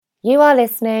You are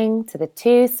listening to the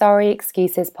Two Sorry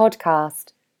Excuses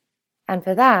podcast, and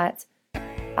for that,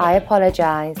 I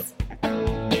apologise.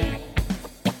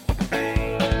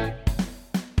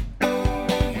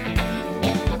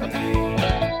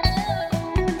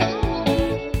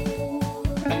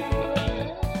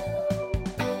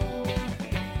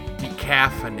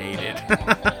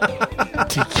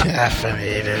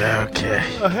 Decaffeinated, okay.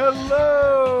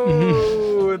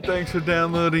 Hello, and thanks for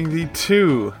downloading the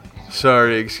Two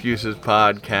Sorry Excuses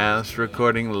podcast,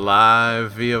 recording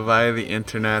live via the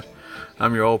internet.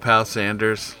 I'm your old pal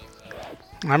Sanders.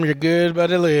 I'm your good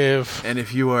buddy Liv. And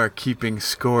if you are keeping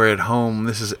score at home,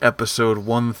 this is episode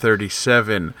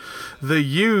 137, the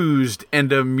Used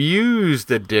and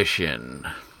Amused edition.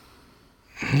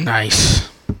 Nice.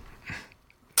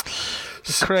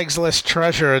 Craigslist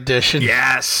Treasure Edition.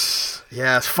 Yes,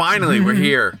 finally we're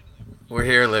here. We're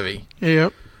here, Livy.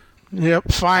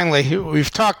 Yep, finally.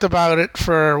 We've talked about it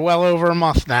for well over a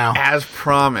month now. As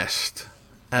promised.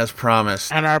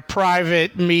 And our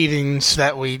private meetings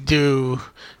that we do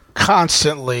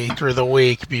constantly through the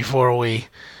week before we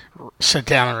sit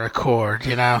down and record,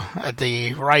 at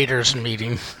the writers'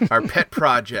 meeting. Our pet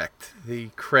project, the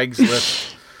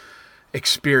Craigslist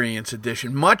Experience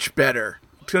Edition. Much better.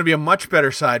 It's going to be a much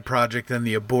better side project than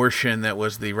the abortion that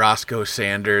was the Roscoe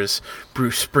Sanders,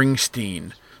 Bruce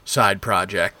Springsteen side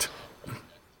project.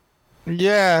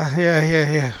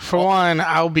 Yeah. For one,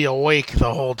 I'll be awake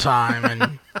the whole time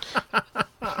and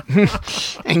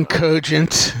and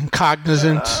cogent,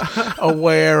 cognizant,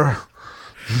 aware.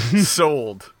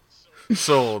 Sold.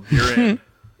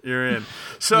 You're in.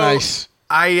 So nice.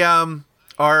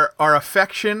 Our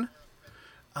affection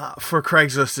for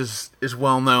Craigslist is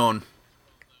well known.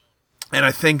 And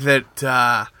I think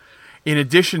that in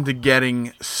addition to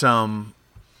getting some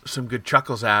good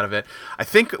chuckles out of it, I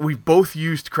think we both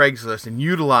used Craigslist and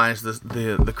utilized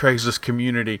the Craigslist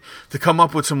community to come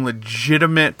up with some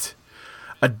legitimate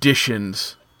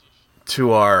additions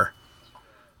to our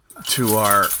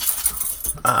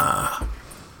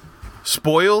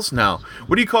spoils. No,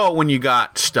 what do you call it when you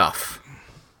got stuff?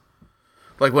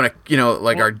 Like when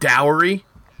our dowry,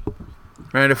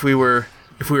 right? If we were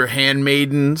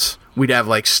handmaidens, we'd have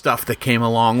like stuff that came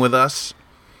along with us.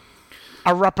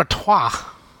 A repertoire,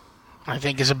 I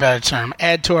think, is a better term.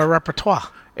 Add to our repertoire.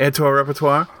 Add to our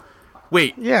repertoire?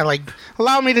 Wait. Yeah, like,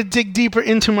 allow me to dig deeper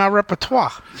into my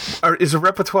repertoire. Is a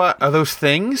repertoire, are those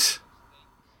things?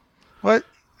 What?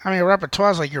 I mean, a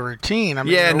repertoire is like your routine. I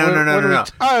mean, yeah, no.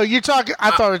 Oh, you're talking,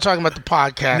 I thought we were talking about the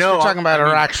podcast. No, we're talking about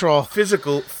our actual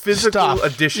physical stuff.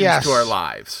 additions to our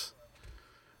lives.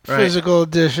 Right? Physical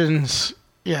additions,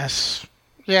 yes.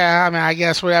 Yeah, I mean, I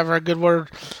guess whatever, a good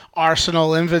word,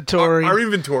 arsenal, inventory. Our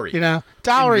inventory.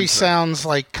 Dowry sounds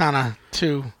like kind of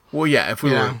too. Well, yeah, if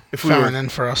we were feminine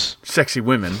for us, sexy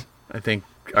women, I think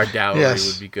our dowry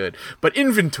would be good. But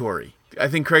inventory, I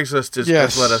think Craigslist has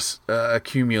let us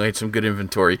accumulate some good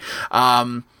inventory.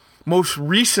 Most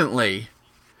recently,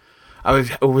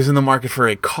 I was in the market for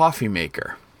a coffee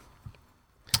maker.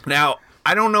 Now,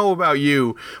 I don't know about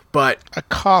you, but a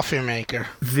coffee maker.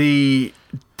 The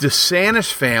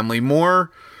DeSantis family, more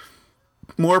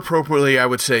appropriately, I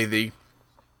would say the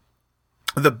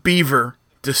Beaver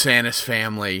DeSantis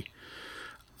family,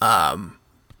 the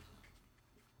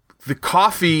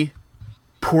coffee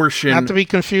portion, not to be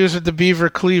confused with the Beaver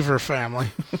Cleaver family.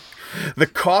 The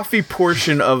coffee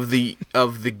portion of the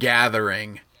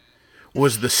gathering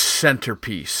was the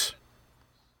centerpiece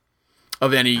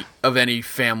of any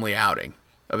family outing,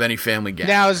 of any family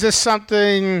gathering. Now, is this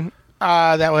something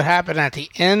that would happen at the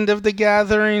end of the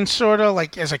gathering, sort of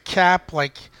like as a cap,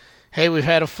 like, hey, we've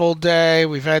had a full day,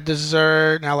 we've had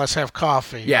dessert, now let's have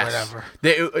coffee, yes. Or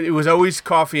whatever. It was always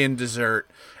coffee and dessert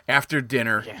after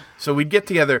dinner, So we'd get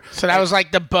together. So that was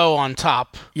like the bow on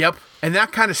top. Yep, and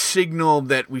that kind of signaled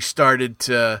that we started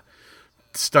to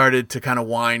kind of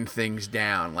wind things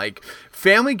down. Like,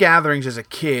 family gatherings as a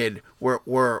kid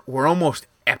were almost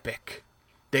epic.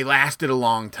 They lasted a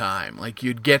long time. Like,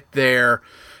 you'd get there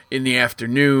in the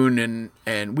afternoon,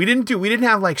 and we didn't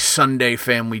have like Sunday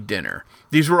family dinner.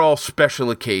 These were all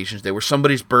special occasions. They were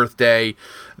somebody's birthday,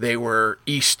 they were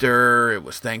Easter, it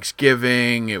was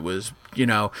Thanksgiving, it was,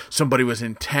 somebody was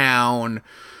in town,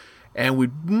 and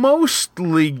we'd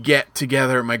mostly get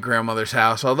together at my grandmother's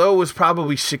house, although it was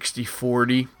probably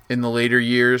 60-40 in the later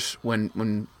years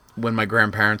when my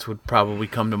grandparents would probably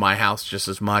come to my house just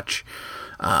as much,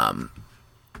 to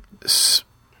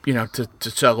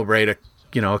celebrate a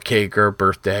cake or a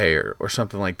birthday or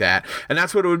something like that. And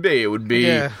that's what it would be. It would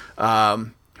be,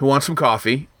 who wants some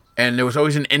coffee? And there was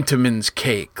always an Entenmann's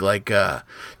cake, like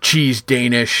cheese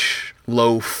Danish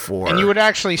loaf or... And you would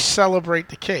actually celebrate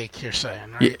the cake, you're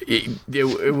saying, right?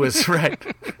 It was right.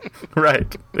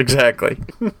 Right, exactly.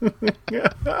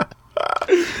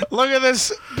 Look at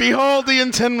this. Behold the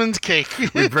Intinman's cake.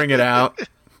 We bring it out.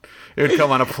 It would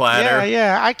come on a platter.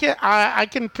 Yeah. I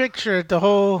can picture it, the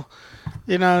whole,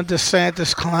 the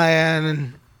Santa's clan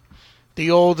and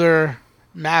the older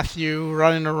Matthew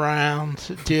running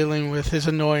around dealing with his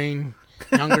annoying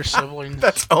younger siblings.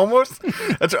 That's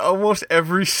almost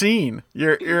every scene.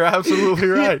 You're absolutely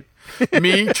right.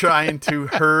 Me trying to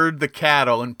herd the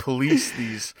cattle and police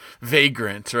these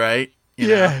vagrants, right? You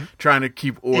know, trying to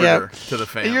keep order to the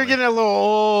family. And you're getting a little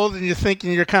old, and you're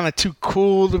thinking you're kind of too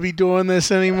cool to be doing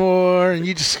this anymore, and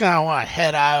you just kind of want to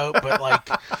head out,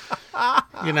 but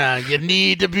you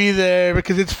need to be there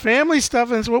because it's family stuff,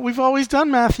 and it's what we've always done,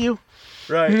 Matthew.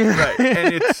 Right.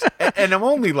 And I'm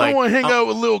only like... I want to hang out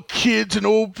with little kids and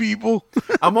old people.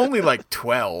 I'm only like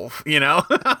 12,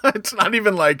 It's not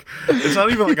even like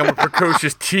I'm a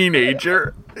precocious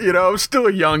teenager. I'm still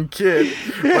a young kid,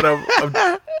 but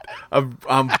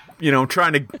I'm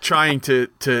trying to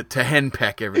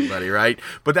henpeck everybody, right?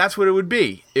 But that's what it would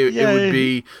be. It would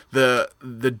be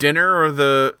the dinner or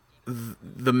the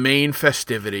main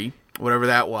festivity, whatever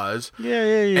that was. Yeah.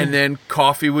 And then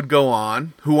coffee would go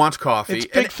on. Who wants coffee? It's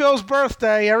Big Phil's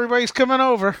birthday. Everybody's coming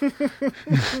over.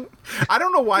 I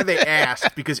don't know why they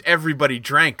asked, because everybody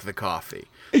drank the coffee.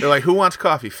 They're like, who wants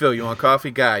coffee? Phil, you want coffee?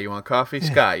 Guy, you want coffee?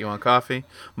 Scott, you want coffee?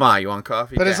 Ma, you want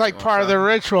coffee? But Dad, it's like part of the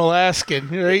ritual asking,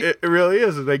 right? It really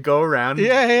is. They go around.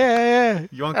 Yeah.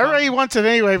 You want Everybody coffee? wants it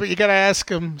anyway, but you got to ask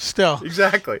them still.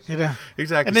 Exactly.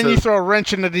 Exactly. And then you throw a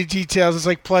wrench into the details. It's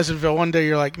like Pleasantville. One day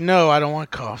you're like, no, I don't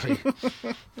want coffee. I'm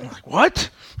like, what?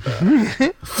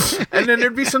 And then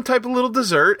there'd be some type of little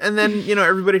dessert, and then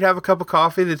everybody'd have a cup of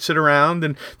coffee. They'd sit around,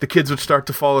 and the kids would start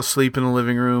to fall asleep in the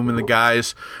living room, and the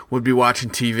guys would be watching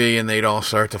TV, and they'd all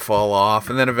start to fall off.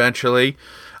 And then eventually,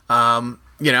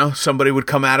 somebody would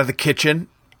come out of the kitchen,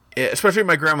 especially at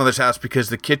my grandmother's house, because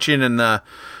the kitchen and the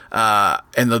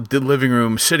living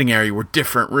room sitting area were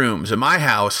different rooms. In my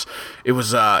house,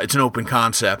 it's an open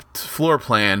concept floor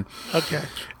plan. Okay.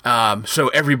 So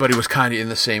everybody was kind of in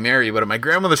the same area. But at my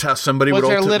grandmother's house, somebody was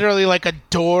there literally like a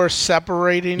door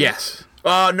separating? Yes.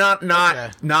 Not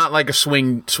like a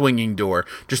swinging door,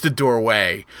 just a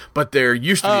doorway. But there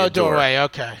used to be a door. Doorway.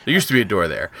 Okay. There used to be a door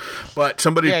there, but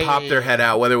somebody would pop their head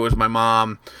out, whether it was my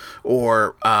mom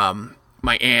or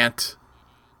my aunt.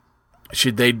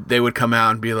 They would come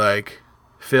out and be like,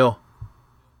 Phil,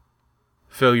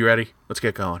 you ready? Let's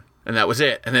get going. And that was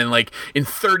it. And then, like, in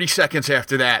 30 seconds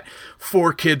after that,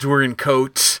 4 kids were in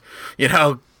coats.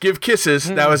 Give kisses.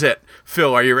 That was it.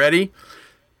 Phil, are you ready?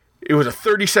 It was a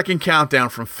 30-second countdown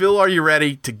from Phil, are you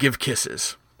ready, to give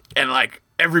kisses. And, like,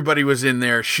 everybody was in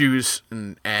their shoes,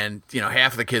 and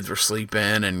half of the kids were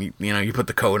sleeping, and, you put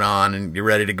the coat on, and you're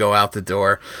ready to go out the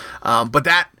door. But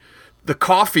the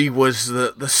coffee was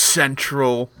the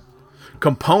central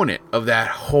component of that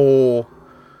whole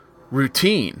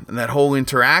routine and that whole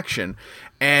interaction.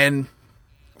 And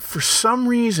for some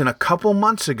reason, a couple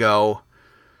months ago,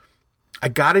 I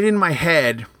got it in my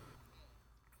head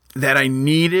that I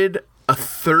needed a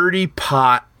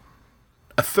 30-cup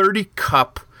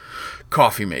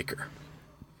coffee maker.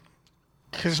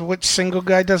 Because which single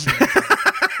guy doesn't?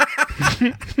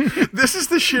 This is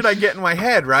the shit I get in my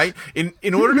head, right?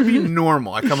 In order to be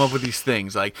normal, I come up with these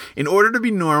things. Like, in order to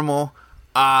be normal,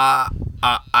 I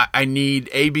need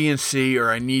A, B, and C,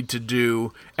 or I need to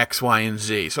do X, Y, and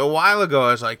Z. So a while ago,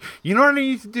 I was like, you know what I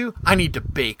need to do? I need to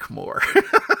bake more.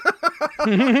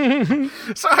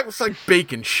 So I was like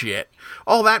baking shit.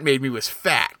 All that made me was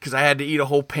fat because I had to eat a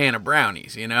whole pan of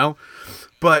brownies,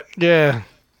 But yeah,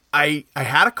 I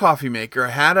had a coffee maker. I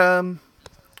had a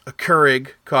Keurig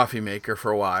coffee maker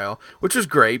for a while, which was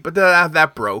great, but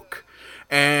that broke.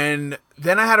 And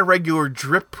then I had a regular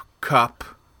drip cup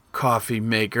coffee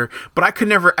maker, but I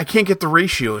can't get the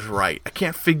ratios right. I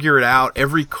can't figure it out.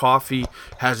 Every coffee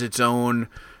has its own,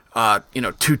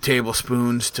 2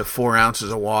 tablespoons to 4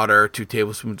 ounces of water, 2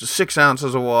 tablespoons to 6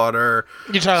 ounces of water.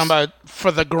 You're talking about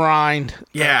for the grind.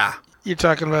 Yeah. You're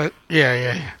talking about,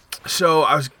 yeah. So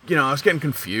I was getting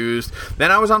confused.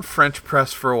 Then I was on French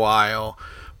press for a while,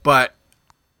 but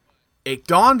it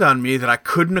dawned on me that I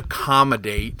couldn't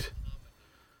accommodate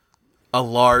a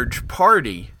large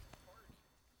party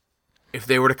if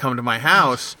they were to come to my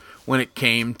house when it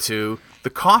came to the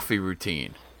coffee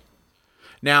routine.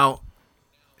 Now,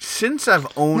 since I've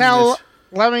owned this...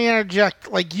 Let me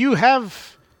interject. Like, you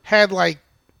have had, like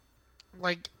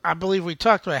I believe we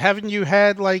talked about, haven't you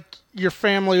had, like, your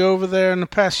family over there in the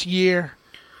past year?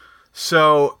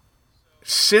 So,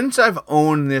 since I've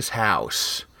owned this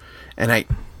house, and I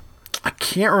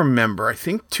can't remember. I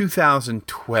think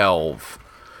 2012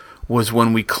 was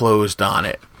when we closed on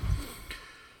it.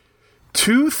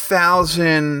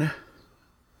 2000.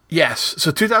 Yes,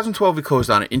 so 2012 we closed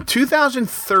on it. In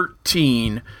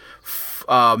 2013,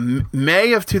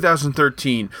 May of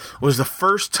 2013 was the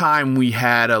first time we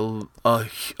had a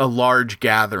large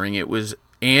gathering. It was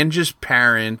Ange's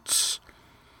parents'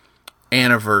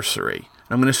 anniversary.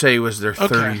 I'm going to say it was their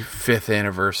 35th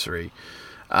anniversary.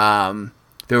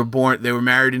 They were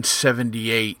married in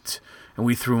 78, and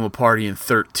we threw them a party in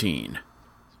 13.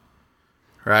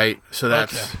 Right? So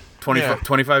that's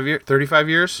 25 years, 35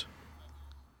 years?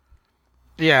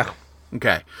 Yeah.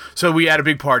 Okay. So we had a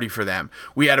big party for them.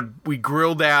 We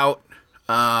grilled out,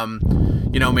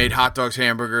 made hot dogs,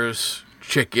 hamburgers,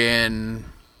 chicken.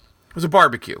 It was a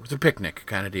barbecue. It was a picnic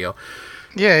kind of deal.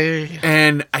 Yeah.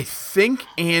 And I think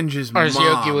Ange's mom... Or as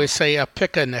Yogi would say, a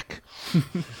picnic.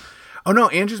 Oh, no,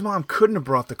 Ange's mom couldn't have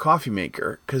brought the coffee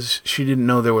maker because she didn't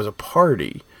know there was a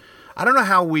party. I don't know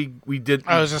how we did...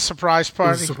 Oh, it was a surprise party?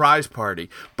 It was a surprise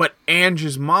party. But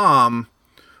Ange's mom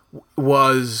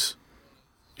was...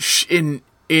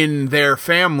 In their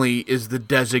family is the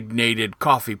designated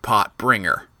coffee pot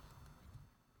bringer.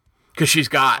 Because she's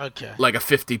got like a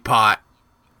 50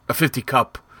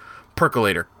 cup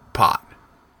percolator pot.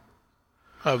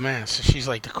 Oh man, so she's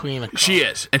like the queen of coffee. She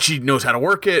is, and she knows how to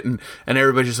work it, and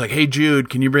everybody's just like, hey Jude,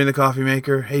 can you bring the coffee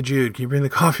maker? Hey Jude, can you bring the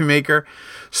coffee maker?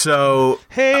 So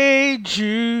hey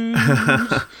Jude.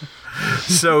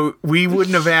 So we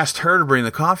wouldn't have asked her to bring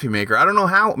the coffee maker. I don't know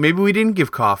how. Maybe we didn't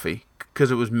give coffee because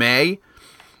it was May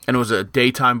and it was a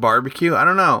daytime barbecue. I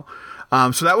don't know.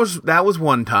 So that was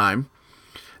one time.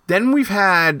 Then we've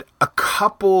had a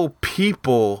couple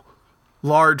people,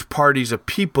 large parties of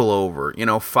people over,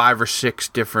 5 or 6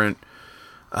 different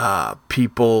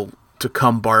people to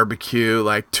come barbecue,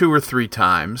 like 2 or 3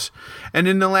 times. And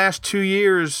in the last 2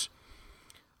 years,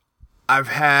 I've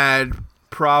had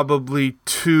probably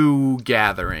 2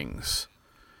 gatherings.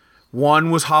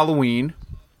 One was Halloween,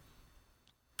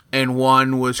 and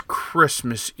one was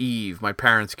Christmas Eve. My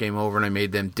parents came over and I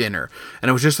made them dinner. And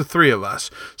it was just the 3 of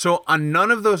us. So on none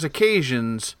of those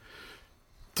occasions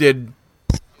did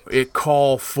it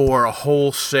call for a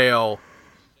wholesale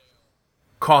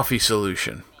coffee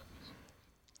solution.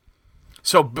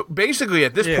 So basically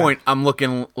at this point, I'm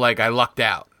looking like I lucked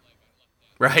out.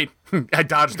 Right? I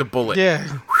dodged a bullet. Yeah.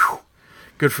 Whew.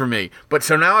 Good for me. But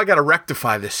so now I got to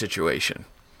rectify this situation.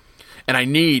 And I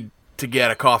need to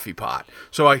get a coffee pot.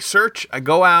 So I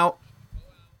go out,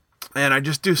 and I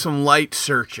just do some light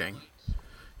searching.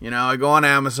 I go on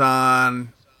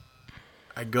Amazon.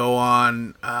 I go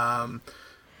on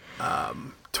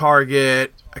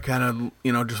Target. I kind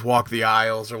of, just walk the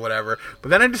aisles or whatever. But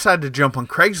then I decided to jump on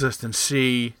Craigslist and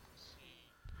see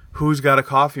who's got a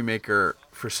coffee maker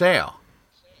for sale.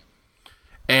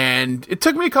 And it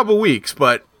took me a couple weeks,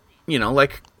 but,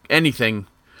 like anything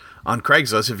on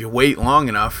Craigslist, if you wait long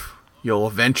enough, you'll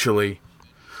eventually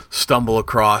stumble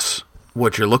across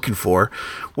what you're looking for.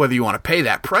 Whether you want to pay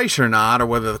that price or not, or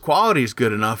whether the quality is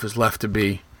good enough is yet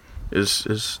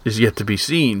to be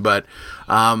seen. But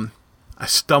I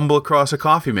stumble across a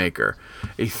coffee maker,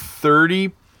 a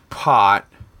 30 cup.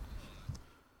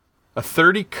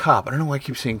 I don't know why I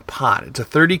keep saying pot. It's a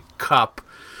 30 cup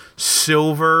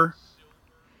silver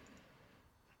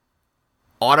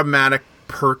automatic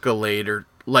percolator,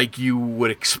 like you would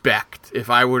expect if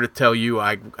I were to tell you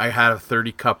I had a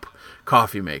 30 cup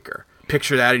coffee maker.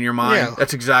 Picture that in your mind. Yeah.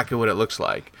 That's exactly what it looks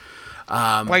like.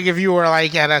 Like if you were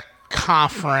like at a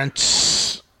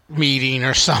conference meeting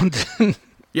or something.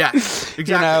 Yeah,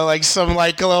 exactly. Like some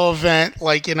like a little event,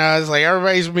 like, it's like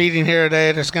everybody's meeting here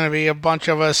today. There's going to be a bunch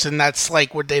of us, and that's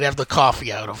like what they'd have the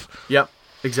coffee out of. Yep,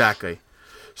 exactly.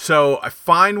 So I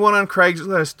find one on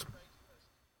Craigslist,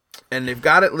 and they've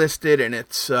got it listed, and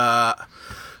it's,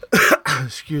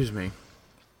 excuse me.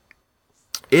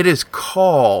 It is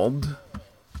called,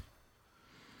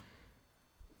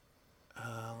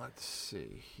 let's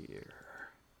see here.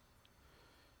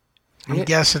 I'm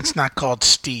guessing it's not called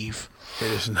Steve.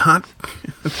 It is not,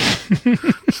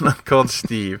 it's not called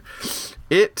Steve.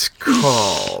 It's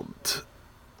called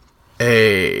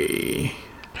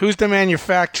Who's the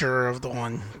manufacturer of the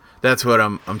one? That's what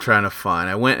I'm trying to find.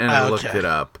 I went and I looked it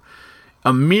up.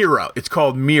 A Miro. It's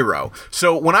called Miro.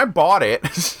 So when I bought it,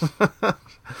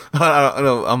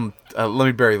 let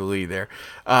me bury the lead there.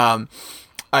 I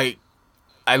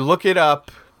look it up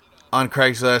on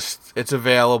Craigslist. It's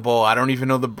available. I don't even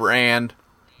know the brand.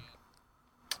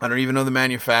 I don't even know the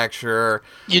manufacturer.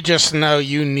 You just know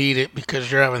you need it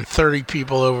because you're having 30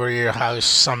 people over your house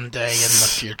someday in the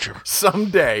future.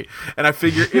 Someday. And I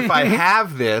figure if I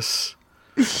have this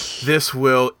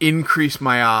will increase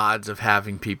my odds of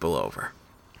having people over.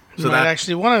 So you might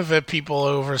actually want to have people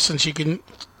over since you can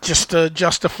just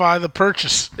justify the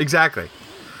purchase. Exactly.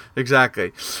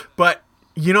 But,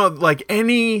 like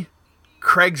any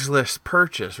Craigslist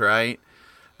purchase, right?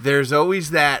 There's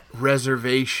always that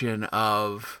reservation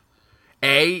of,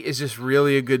 A, is this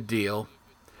really a good deal?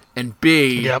 And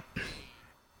B,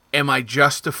 am I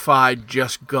justified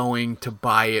just going to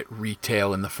buy it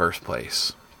retail in the first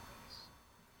place?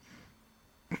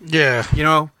 Yeah.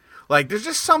 Like there's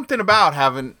just something about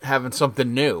having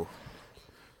something new.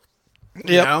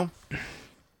 Yep.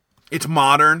 It's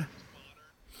modern.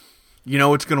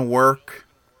 It's going to work.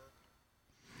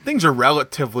 Things are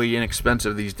relatively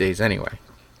inexpensive these days anyway.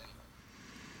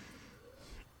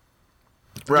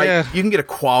 Right? Yeah. You can get a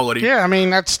quality. Yeah, I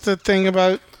mean, that's the thing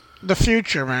about the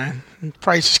future, man.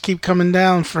 Prices keep coming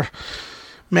down for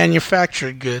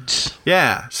manufactured goods.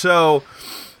 Yeah, so,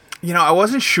 I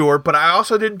wasn't sure, but I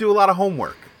also didn't do a lot of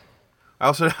homework. I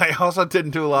also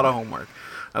didn't do a lot of homework.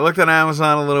 I looked on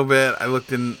Amazon a little bit. I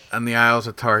looked on the aisles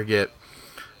of Target.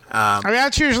 I mean,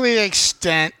 that's usually the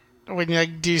extent when you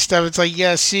do stuff. It's like,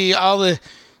 see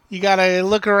you got to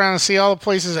look around and see all the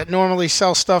places that normally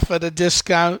sell stuff at a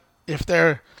discount. If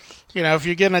they're, if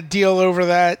you're getting a deal over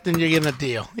that, then you're getting a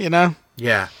deal,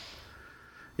 Yeah.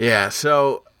 Yeah.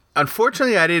 So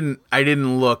unfortunately I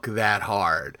didn't look that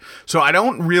hard. So I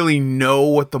don't really know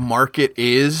what the market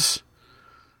is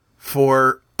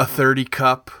for a 30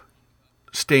 cup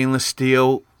stainless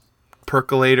steel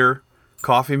percolator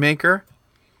coffee maker.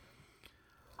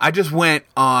 I just went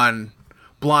on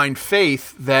blind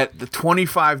faith that the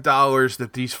 $25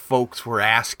 that these folks were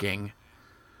asking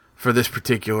for this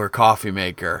particular coffee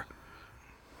maker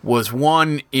was,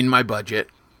 one, in my budget,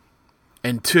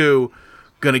 and two,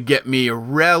 going to get me a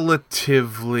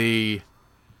relatively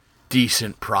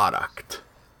decent product.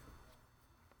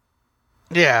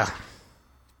 Yeah.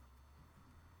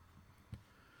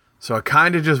 So I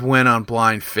kind of just went on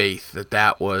blind faith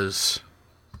that was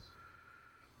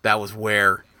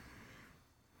where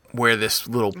this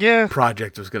little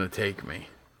project was going to take me.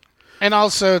 And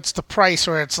also, it's the price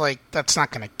where it's like, that's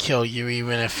not going to kill you,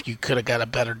 even if you could have got a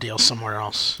better deal somewhere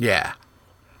else. Yeah.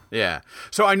 Yeah.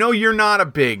 So I know you're not a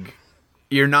big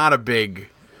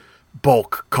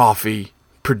bulk coffee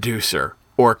producer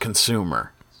or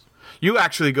consumer. You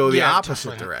actually go the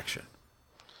opposite direction.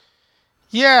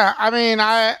 Yeah, I mean,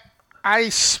 I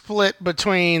split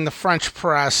between the French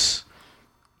press,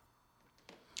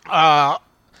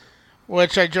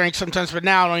 which I drink sometimes, but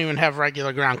now I don't even have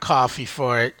regular ground coffee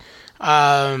for it.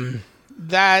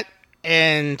 That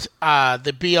and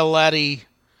the Bialetti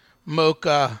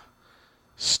mocha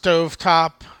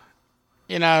stovetop,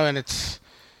 and it's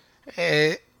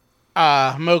mocha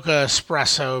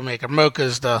espresso maker.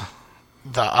 Mocha's the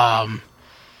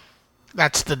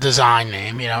that's the design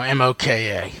name,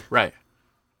 MOKA. Right.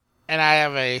 And I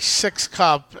have a 6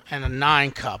 cup and a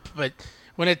 9 cup, but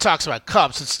when it talks about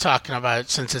cups, it's talking about,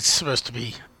 since it's supposed to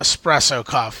be espresso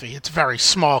coffee, it's very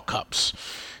small cups.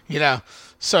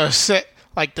 So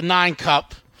like the 9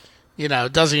 cup,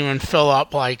 doesn't even fill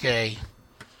up like a,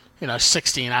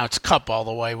 16-ounce cup all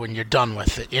the way when you're done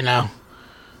with it,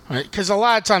 Because a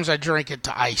lot of times I drink it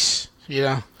to ice,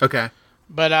 Okay.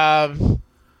 But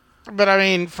I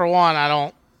mean, for one,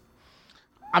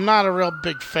 I'm not a real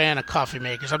big fan of coffee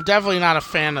makers. I'm definitely not a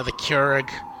fan of the Keurig,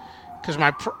 because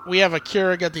we have a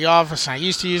Keurig at the office, and I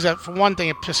used to use that. For one thing,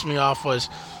 it pissed me off was,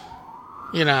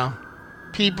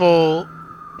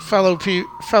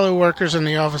 fellow workers in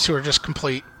the office who are just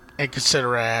complete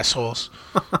inconsiderate assholes,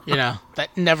 that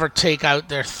never take out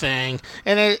their thing.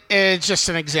 And it's just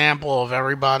an example of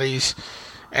everybody's.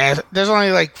 There's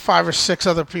only like 5 or 6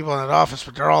 other people in that office,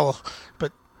 but they're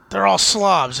all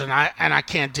slobs, and I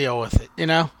can't deal with it,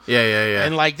 Yeah.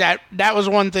 And like that was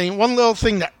one little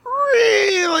thing that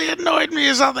really annoyed me,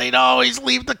 is how they'd always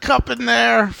leave the cup in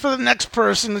there for the next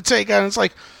person to take out. And it's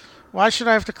like, why should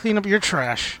I have to clean up your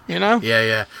trash,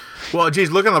 Yeah. Well, geez,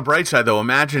 look on the bright side, though.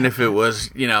 Imagine if it was,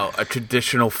 a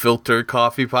traditional filtered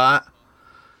coffee pot.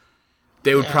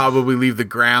 They would probably leave the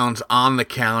grounds on the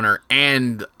counter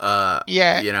and, and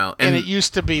it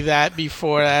used to be that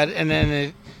before that, and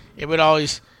then it would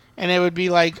always, and it would be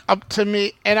like up to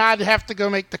me, and I'd have to go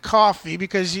make the coffee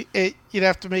because you'd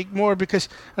have to make more, because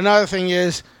another thing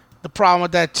is, the problem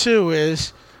with that too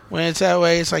is, when it's that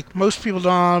way, it's like most people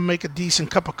don't want to make a decent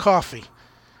cup of coffee,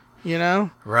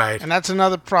 Right. And that's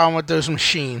another problem with those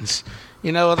machines.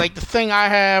 You know, like the thing I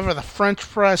have or the French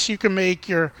press, you can make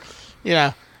your, you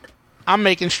know, I'm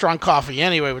making strong coffee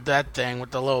anyway with that thing,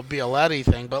 with the little Bialetti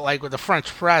thing. But like with the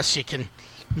French press, you can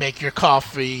make your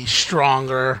coffee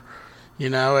stronger, you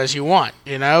know, as you want,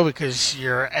 you know, because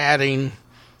you're adding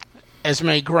as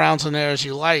many grounds in there as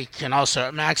you like, and also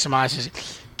it maximizes it.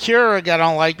 Keurig I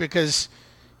don't like because,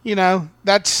 you know,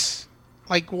 that's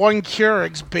like one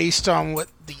Keurig's based on what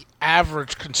the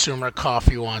average consumer of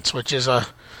coffee wants, which is a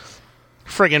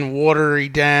friggin' watery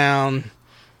down,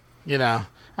 you know.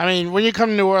 I mean, when you come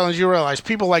to New Orleans, you realize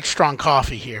people like strong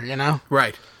coffee here, you know?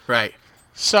 Right.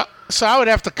 So I would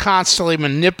have to constantly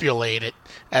manipulate it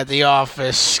at the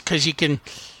office because you can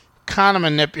kind of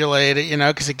manipulate it, you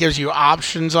know, because it gives you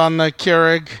options on the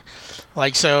Keurig.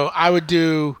 Like, so I would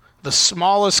do the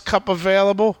smallest cup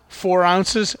available, 4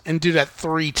 ounces, and do that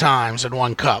 3 times in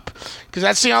 1 cup. Because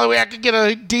that's the only way I could get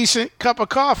a decent cup of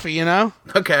coffee, you know?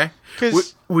 Okay.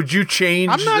 Would you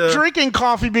change I'm not drinking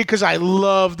coffee because I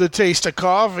love the taste of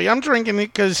coffee. I'm drinking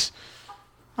it because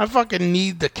I fucking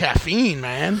need the caffeine,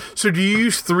 man. So do you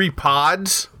use 3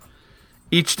 pods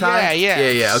each time?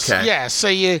 Yeah, okay. Yeah, so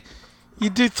you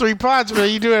do 3 pods, but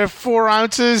you do it at 4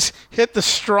 ounces, hit the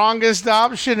strongest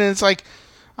option, and it's like,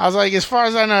 I was like, as far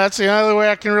as I know, that's the only way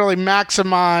I can really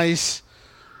maximize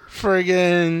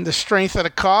friggin' the strength of the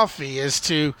coffee is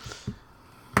to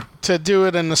do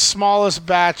it in the smallest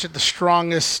batch at the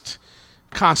strongest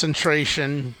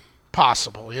concentration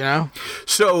possible, you know?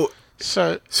 So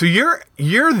you're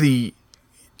the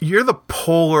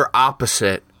polar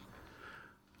opposite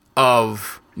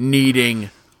of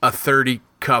needing a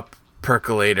 30-cup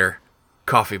percolator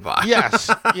coffee pot. Yes,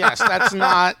 that's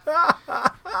not.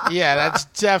 Yeah, that's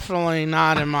definitely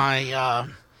not in my.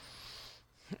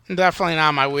 Definitely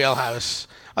not my wheelhouse.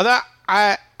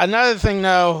 Another thing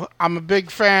though, I'm a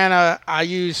big fan of.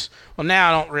 Now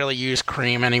I don't really use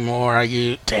cream anymore.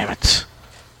 Damn it.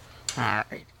 All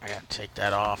right, I gotta take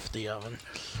that off the oven.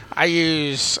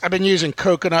 I've been using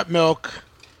coconut milk.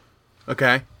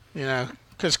 Okay. You know,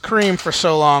 because cream for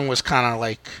so long was kind of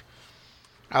like.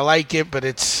 I like it, but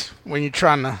it's when you're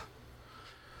trying to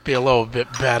be a little bit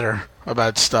better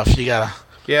about stuff, you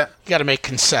gotta make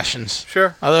concessions.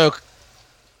 Sure. Although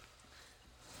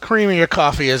cream in your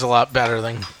coffee is a lot better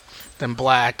than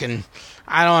black, and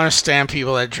I don't understand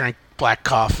people that drink black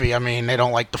coffee. I mean, they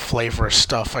don't like the flavor of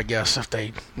stuff, I guess, if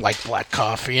they like black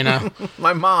coffee, you know.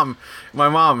 My mom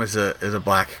is a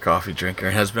black coffee drinker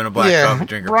and has been a black coffee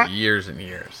drinker for years and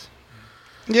years.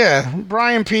 Yeah,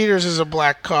 Brian Peters is a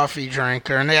black coffee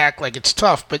drinker, and they act like it's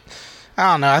tough, but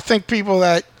I don't know. I think people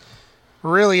that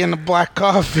really into black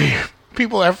coffee,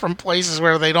 people that are from places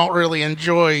where they don't really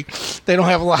enjoy, they don't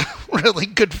have a lot of really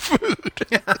good food.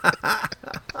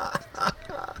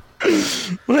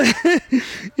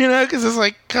 You know, because it's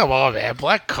like, come on, man,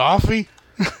 black coffee?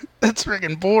 That's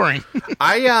freaking boring.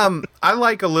 I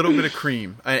like a little bit of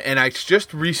cream, and I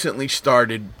just recently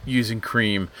started using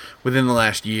cream within the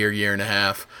last year and a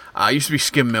half. I used to be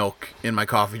skim milk in my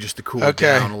coffee just to cool it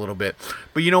down a little bit.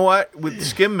 But you know what? With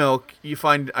skim milk, I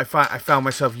found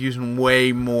myself using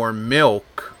way more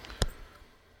milk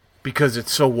because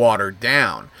it's so watered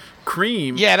down.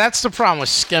 Cream. Yeah, that's the problem with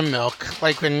skim milk.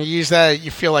 Like when you use that, you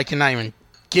feel like you're not even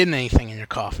getting anything in your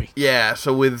coffee. Yeah,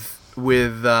 so with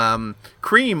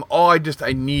cream, all I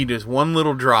need is one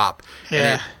little drop. Yeah.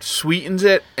 And it sweetens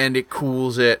it, and it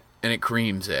cools it, and it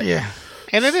creams it. Yeah.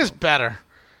 And it is better.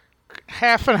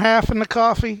 Half and half in the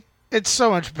coffee, it's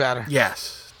so much better.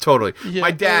 Yes, totally. Yeah,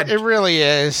 my dad... It really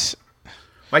is.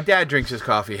 My dad drinks his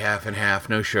coffee half and half,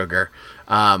 no sugar.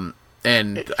 And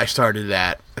I started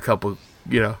that a couple,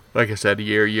 like I said, a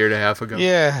year and a half ago.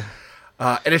 Yeah.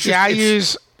 And it's just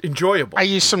it's enjoyable. I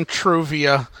use some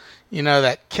Truvia.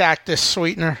 That cactus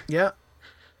sweetener. Yeah.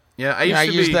 Yeah, I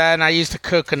used that, and I used the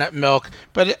coconut milk.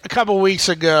 But a couple weeks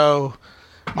ago,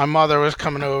 my mother was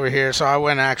coming over here, so I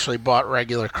went and actually bought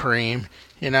regular cream.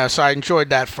 So I enjoyed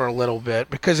that for a little bit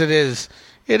because it is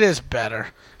better.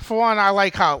 For one, I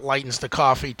like how it lightens the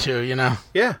coffee too.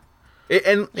 Yeah,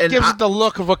 it gives it the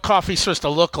look of what coffee's supposed to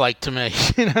look like to me.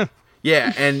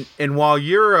 Yeah, and while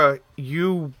you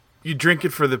drink it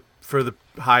for the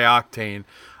high octane.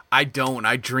 I don't.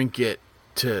 I drink it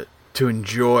to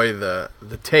enjoy the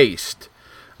taste.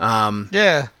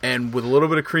 Yeah. And with a little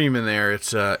bit of cream in there,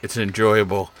 it's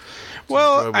enjoyable.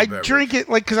 I drink it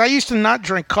because I used to not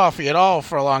drink coffee at all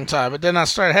for a long time, but then I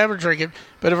started having to drink it.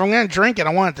 But if I'm going to drink it,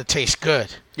 I want it to taste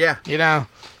good. Yeah.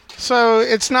 So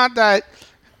it's not that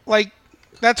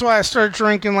that's why I started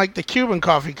drinking the Cuban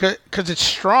coffee because it's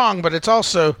strong, but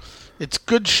it's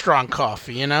good strong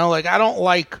coffee. I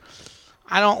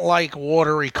don't like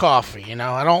watery coffee,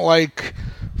 I don't like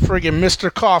friggin'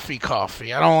 Mr.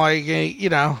 Coffee. I don't like,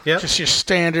 just your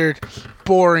standard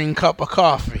boring cup of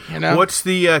coffee, you know? What's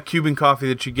the Cuban coffee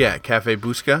that you get? Cafe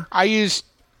Busca? I use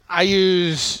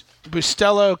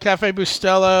Bustelo, Cafe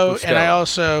Bustelo, and I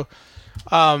also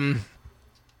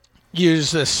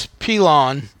use this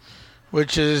Pilon,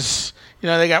 which is,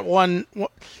 they got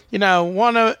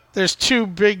there's two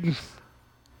big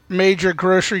major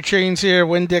grocery chains here,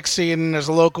 Winn-Dixie, and there's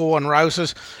a local one,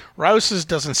 Rouse's. Rouse's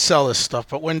doesn't sell this stuff,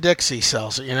 but Winn-Dixie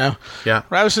sells it, Yeah.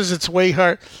 Rouse's, it's way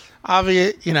hard.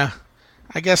 Obvious,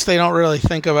 I guess they don't really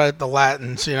think about the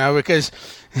Latins, because,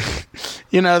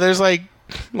 there's like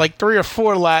 3 or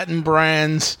 4 Latin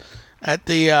brands at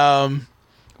the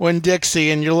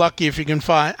Winn-Dixie, and you're lucky if you can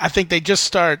find. I think they just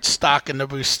started stocking the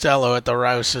Bustelo at the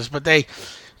Rouse's, but they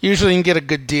usually can get a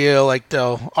good deal. Like,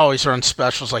 they'll always run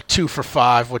specials, like 2 for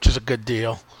 $5, which is a good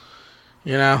deal,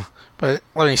 But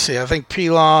let me see. I think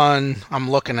Pilon,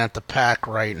 I'm looking at the pack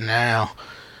right now.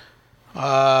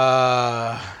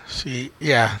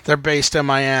 They're based in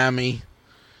Miami.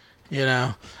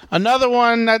 Another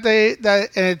one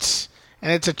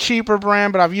and it's a cheaper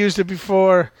brand, but I've used it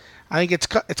before. I think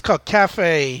it's called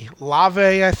Cafe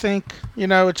Lave, I think,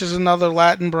 which is another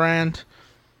Latin brand.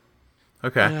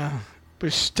 Okay.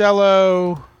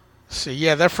 Bustelo.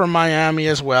 They're from Miami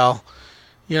as well.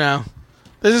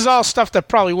 This is all stuff that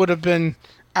probably would have been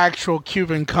actual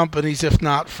Cuban companies if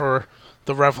not for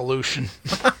the revolution.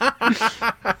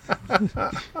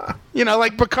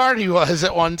 Like Bacardi was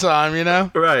at one time,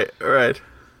 Right.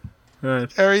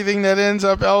 Everything that ends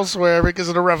up elsewhere because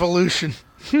of the revolution.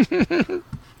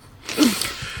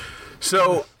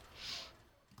 So,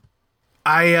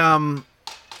 I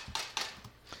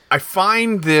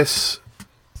find this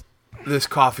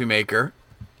coffee maker,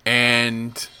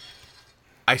 and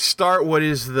I start what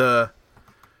is the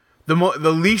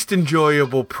least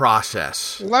enjoyable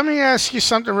process. Let me ask you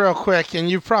something real quick, and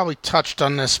you've probably touched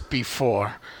on this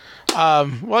before.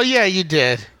 Well, yeah, you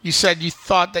did. You said you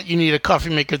thought that you need a coffee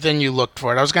maker, then you looked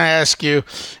for it. I was going to ask you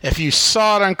if you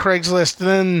saw it on Craigslist,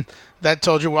 then that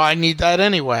told you, well, I need that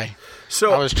anyway.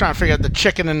 So I was trying to figure out the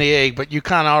chicken and the egg, but you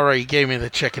kind of already gave me the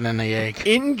chicken and the egg.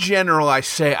 In general, I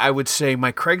would say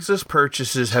my Craigslist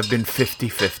purchases have been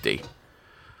 50-50.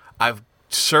 I've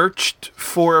searched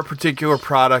for a particular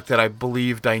product that I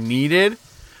believed I needed.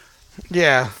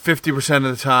 Yeah. 50% of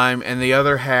the time, and the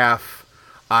other half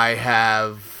I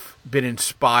have been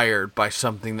inspired by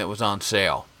something that was on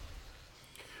sale.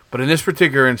 But in this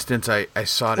particular instance, I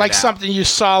sought it out. Like something you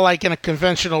saw like in a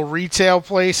conventional retail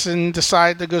place and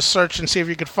decided to go search and see if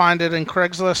you could find it in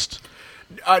Craigslist?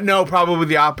 No, probably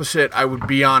the opposite. I would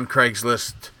be on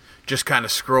Craigslist just kind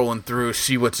of scrolling through,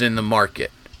 see what's in the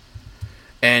market.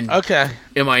 And okay.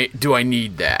 Do I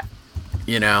need that?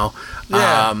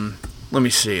 Yeah. Let me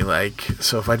see.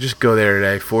 So if I just go there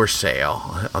today for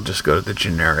sale, I'll just go to the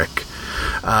generic.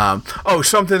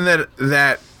 Something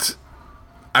that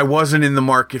I wasn't in the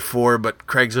market for, but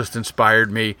Craigslist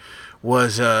inspired me,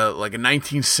 was like a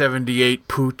 1978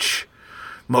 Pooch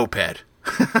moped.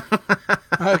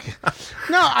 Okay.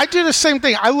 No, I do the same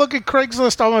thing. I look at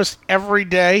Craigslist almost every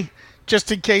day, just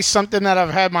in case something that I've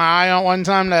had my eye on one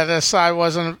time that I decide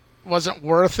wasn't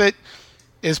worth it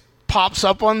pops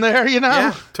up on there,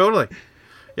 Yeah, totally.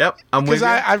 Yep, I'm with you.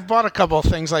 Because I've bought a couple of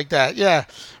things like that, yeah.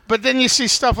 But then you see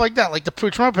stuff like that, like the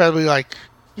Pooch moped, be like,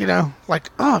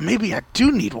 oh, maybe I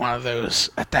do need one of those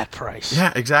at that price.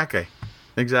 Yeah, exactly.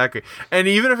 And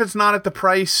even if it's not at the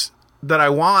price that I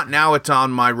want, now it's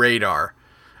on my radar,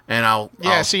 and I'll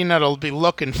it'll be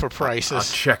looking for prices. I'll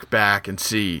check back and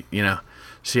see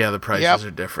how the prices are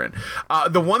different.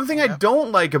 The one thing I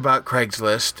don't like about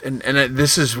Craigslist, and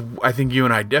this is, I think you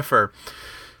and I differ,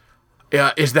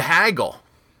 is the haggle.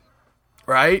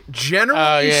 Right?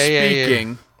 Generally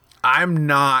speaking, I'm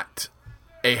not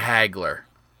a haggler.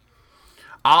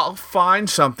 I'll find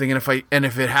something, and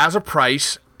if it has a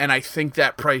price, and I think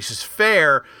that price is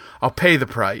fair, I'll pay the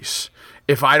price.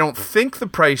 If I don't think the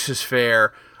price is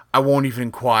fair, I won't even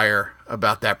inquire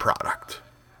about that product.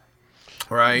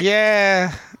 Right?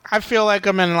 Yeah. I feel like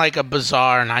I'm in like a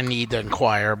bazaar and I need to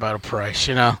inquire about a price,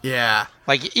 Yeah.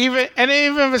 Like even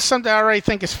if it's something I already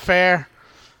think is fair,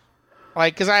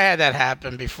 like, because I had that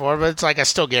happen before, but it's like I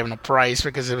still gave them a price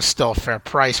because it was still a fair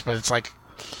price, but it's like,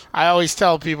 I always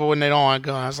tell people when they don't want to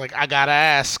go, I was like, I gotta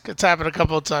ask. It's happened a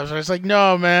couple of times. I was like,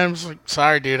 no, man. I was like,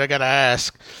 sorry, dude, I gotta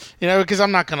ask. Because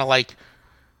I'm not gonna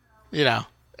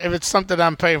if it's something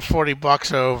I'm paying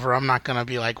 $40 over, I'm not gonna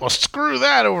be like, well, screw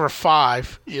that over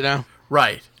 $5.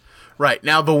 Right.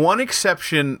 Now, the one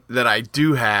exception that I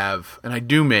do have, and I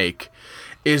do make,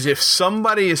 is if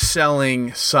somebody is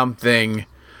selling something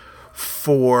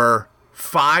for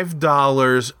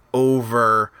 $5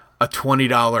 over a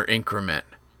 $20 increment,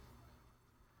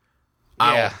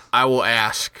 Yeah. I will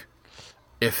ask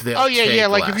if they'll Oh, yeah, take yeah.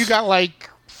 Like less. if you got like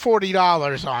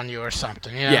 $40 on you or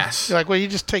something. You know? Yes. You're like, well, you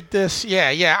just take this. Yeah,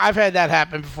 yeah. I've had that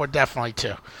happen before, definitely,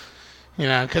 too. You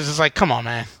know, because it's like, come on,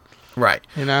 man. Right.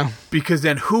 You know? Because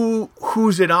then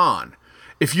who's it on?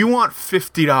 If you want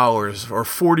 $50 or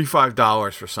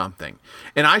 $45 for something,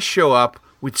 and I show up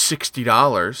with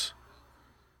 $60,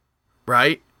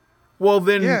 right? Well,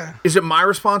 then is it my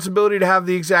responsibility to have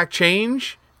the exact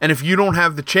change? And if you don't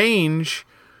have the change,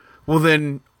 well,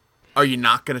 then are you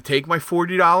not going to take my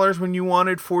 $40 when you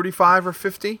wanted $45 or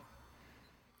 $50?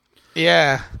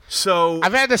 Yeah. So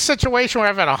I've had this situation where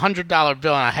I've had a $100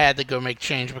 bill and I had to go make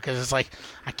change because it's like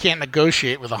I can't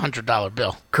negotiate with a $100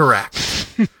 bill. Correct.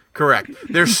 Correct.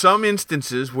 There's some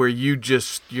instances where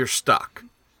you're stuck.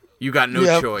 You got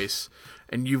no choice,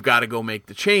 and you've got to go make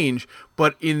the change.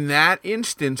 But in that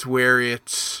instance where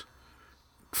it's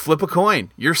flip a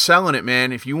coin, you're selling it,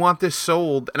 man. If you want this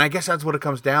sold, and I guess that's what it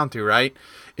comes down to, right?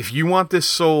 If you want this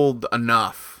sold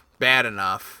enough, bad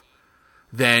enough,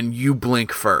 then you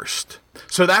blink first.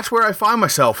 So that's where I find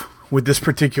myself with this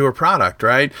particular product,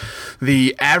 right?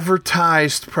 The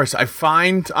advertised price I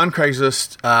find on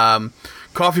Craigslist,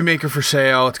 coffee maker for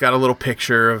sale. It's got a little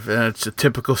picture of it's a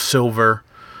typical silver,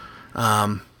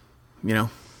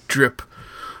 drip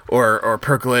or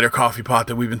percolator coffee pot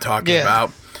that we've been talking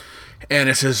about. And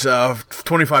it says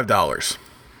 $25.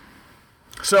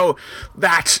 So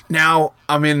that's now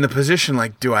I'm in the position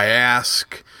like, do I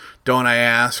ask? Don't I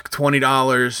ask?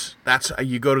 $20. That's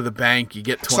you go to the bank, you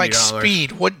get $20. It's like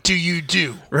Speed. What do you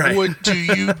do? Right. What do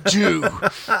you do?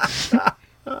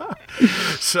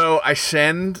 So I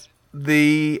send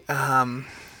I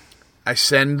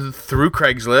send through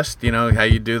Craigslist. You know how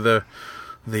you do the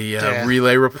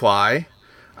relay reply,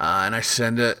 and I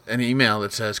send an email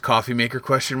that says "coffee maker?"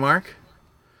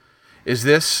 Is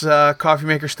this coffee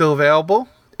maker still available?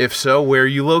 If so, where are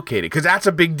you located? Because that's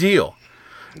a big deal.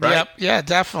 Right? Yep. Yeah,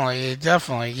 definitely.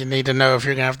 Definitely. You need to know if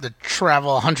you're going to have to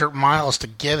travel 100 miles to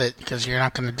get it because you're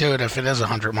not going to do it if it is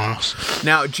 100 miles.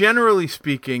 Now, generally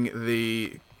speaking,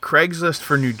 the Craigslist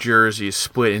for New Jersey is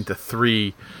split into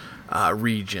three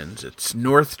regions. It's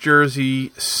North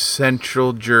Jersey,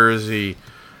 Central Jersey,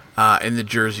 and the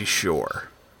Jersey Shore.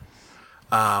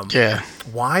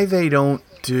 Why they don't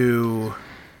do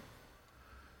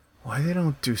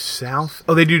South?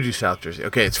 Oh, they do South Jersey.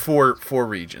 Okay, it's four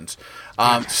regions.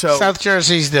 So South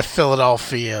Jersey's the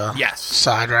Philadelphia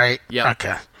side, right? Yeah.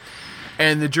 Okay.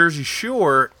 And the Jersey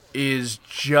Shore is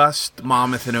just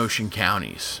Monmouth and Ocean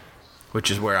counties, which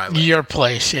is where I live. Your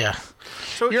place, yeah.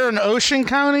 So you're in Ocean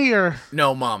County, or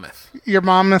no, Monmouth? You're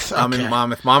Monmouth. Okay. I'm in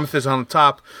Monmouth. Monmouth is on the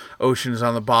top, Ocean is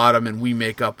on the bottom, and we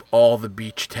make up all the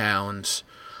beach towns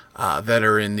that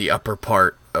are in the upper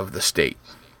part of the state,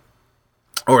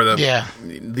 or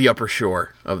the upper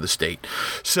shore of the state.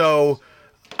 So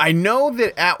I know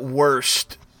that at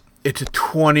worst, it's a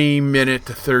 20-minute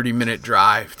to 30-minute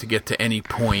drive to get to any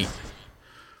point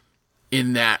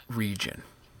in that region.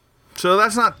 So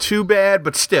that's not too bad,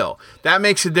 but still, that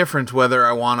makes a difference whether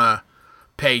I want to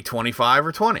pay $25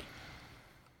 or $20.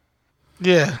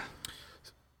 Yeah.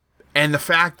 And the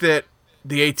fact that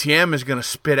the ATM is going to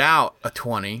spit out a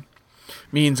 $20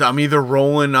 means I'm either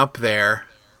rolling up there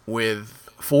with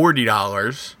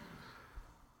 $40,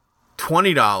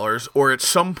 $20, or at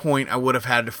some point I would have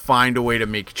had to find a way to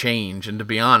make change. And to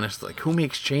be honest, like, who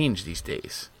makes change these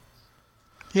days?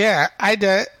 Yeah, I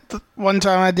did. One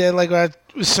time I did, like I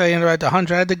was saying about the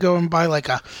 100, I had to go and buy like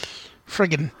a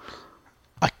friggin'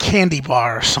 a candy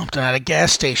bar or something at a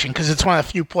gas station because it's one of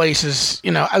the few places,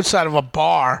 outside of a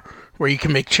bar where you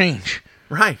can make change.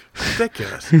 Right.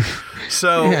 Ridiculous.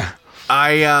 So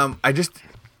I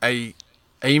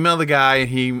email the guy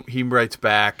and he writes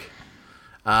back,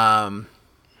 coffee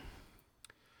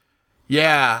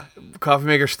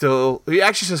maker still. He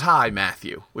actually says, "Hi,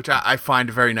 Matthew," which I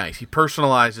find very nice. He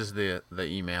personalizes the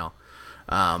email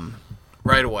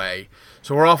right away.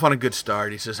 So we're off on a good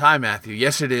start. He says, "Hi, Matthew.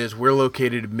 Yes, it is. We're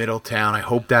located in Middletown. I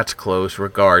hope that's close.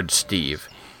 Regards, Steve."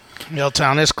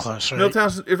 Middletown is close, right?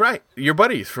 Middletown's right. Your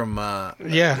buddy's from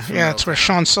it's where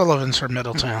Sean Sullivan's from,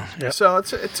 Middletown. Yep. So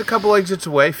it's a couple exits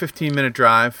away, 15-minute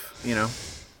drive,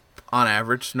 on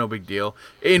average, no big deal.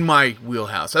 In my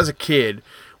wheelhouse. As a kid,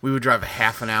 we would drive a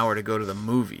half an hour to go to the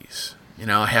movies,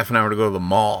 a half an hour to go to the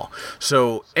mall.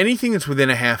 So anything that's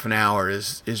within a half an hour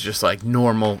is just like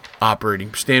standard operating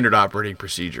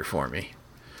procedure for me.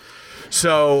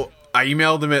 So I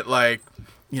emailed him at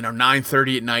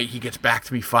 9:30 at night. He gets back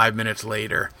to me 5 minutes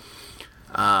later.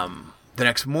 the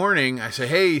next morning, I say,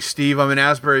 hey, Steve, I'm in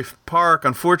Asbury Park.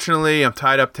 Unfortunately, I'm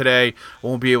tied up today. I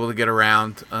won't be able to get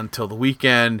around until the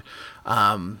weekend.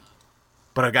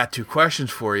 But I got 2 questions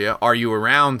for you. Are you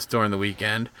around during the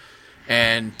weekend?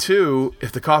 And 2,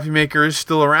 if the coffee maker is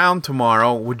still around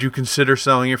tomorrow, would you consider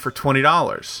selling it for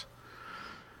 $20?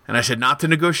 And I said, not to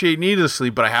negotiate needlessly,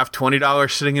 but I have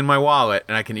 $20 sitting in my wallet,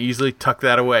 and I can easily tuck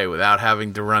that away without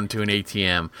having to run to an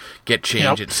ATM, get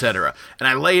change, etc. And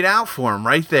I laid out for him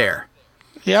right there.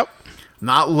 Yep. I'm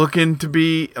not looking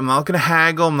to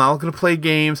haggle, I'm not looking to play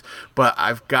games, but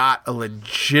I've got a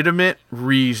legitimate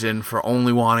reason for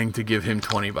only wanting to give him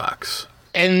 $20.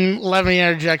 And let me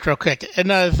interject real quick.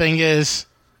 Another thing is,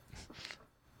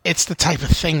 it's the type of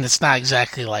thing that's not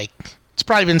exactly like, it's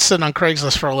probably been sitting on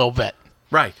Craigslist for a little bit.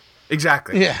 Right.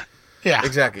 Exactly. Yeah. Yeah.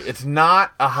 Exactly. It's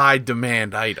not a high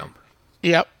demand item.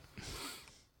 Yep.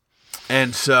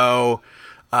 And so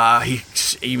he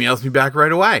emails me back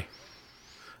right away.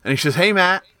 And he says, hey,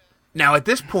 Matt. Now, at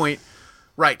this point,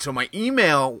 right, so my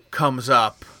email comes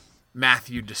up,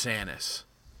 Matthew DeSantis.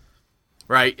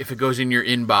 Right? If it goes in your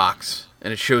inbox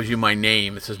and it shows you my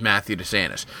name, it says Matthew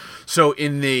DeSantis. So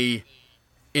in the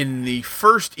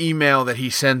first email that he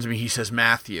sends me, he says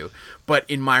Matthew. But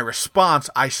in my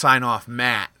response, I sign off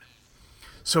Matt.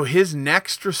 So his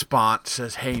next response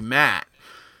says, hey, Matt,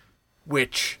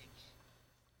 which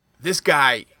this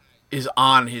guy is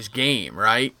on his game,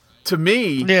 right? To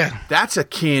me, that's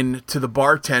akin to the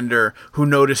bartender who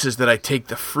notices that I take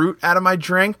the fruit out of my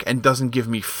drink and doesn't give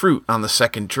me fruit on the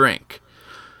second drink.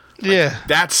 Yeah.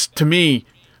 That's, to me,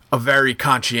 a very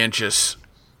conscientious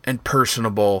and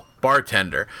personable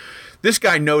bartender. This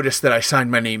guy noticed that I signed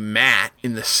my name Matt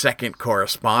in the second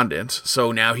correspondence,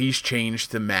 so now he's changed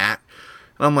to Matt.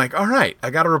 And I'm like, all right, I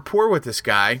got a rapport with this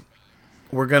guy.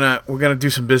 We're gonna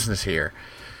do some business here.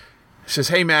 He says,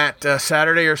 hey, Matt,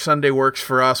 Saturday or Sunday works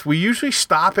for us. We usually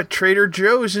stop at Trader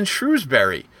Joe's in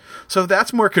Shrewsbury. So if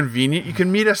that's more convenient, you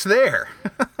can meet us there.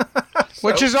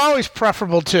 Which is always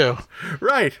preferable, too.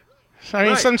 Right. I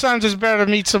mean, sometimes it's better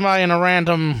to meet somebody in a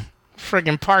random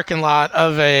friggin' parking lot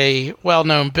of a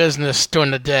well-known business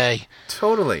during the day.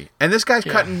 Totally. And this guy's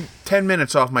cutting 10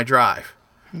 minutes off my drive.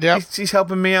 Yep. He's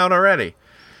helping me out already.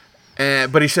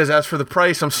 But he says, as for the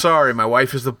price, I'm sorry. My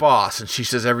wife is the boss, and she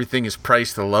says everything is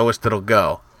priced the lowest it'll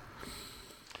go.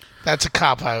 That's a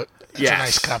cop-out. That's a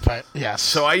nice cop-out. Yes.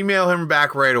 So I email him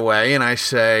back right away, and I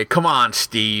say, come on,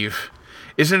 Steve.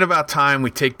 Isn't it about time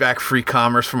we take back free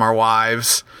commerce from our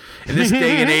wives? In this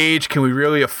day and age, can we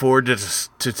really afford to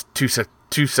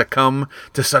succumb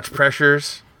to such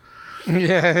pressures?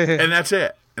 Yeah. And that's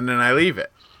it. And then I leave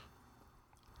it.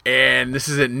 And this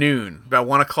is at noon, about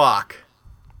 1 o'clock.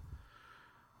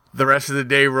 The rest of the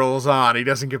day rolls on. He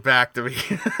doesn't get back to me.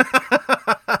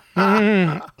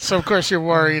 So, of course, you're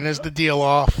worrying, is the deal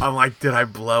off? I'm like, did I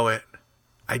blow it?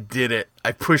 I did it.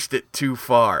 I pushed it too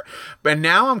far. But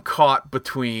now I'm caught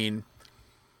between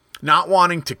not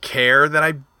wanting to care that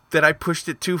I pushed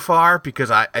it too far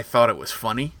because I thought it was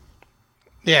funny.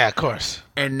 Yeah, of course.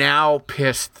 And now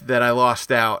pissed that I lost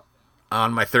out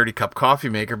on my 30-cup coffee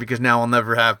maker because now I'll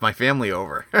never have my family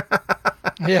over.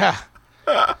 Yeah.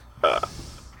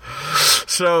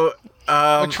 So,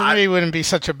 which for me wouldn't be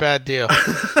such a bad deal.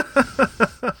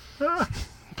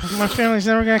 My family's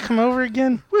never going to come over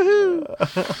again?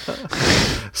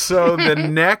 Woohoo! So the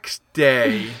next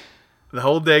day, the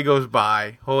whole day goes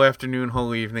by, whole afternoon,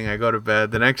 whole evening, I go to bed.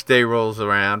 The next day rolls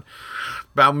around.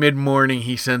 About mid-morning,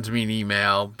 he sends me an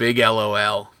email. Big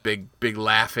LOL. Big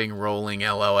laughing, rolling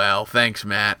LOL. Thanks,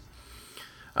 Matt.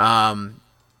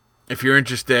 If you're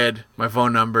interested, my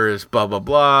phone number is blah, blah,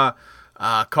 blah.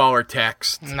 Call or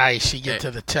text. Nice, you get to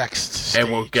the text stage.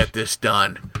 And we'll get this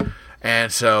done.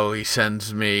 And so he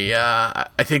sends me, I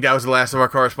think that was the last of our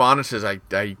correspondences. I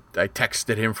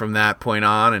texted him from that point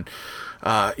on and,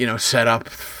 set up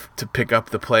to pick up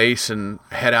the place and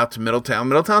head out to Middletown.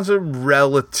 Middletown's a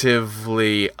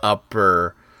relatively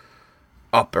upper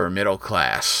middle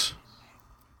class.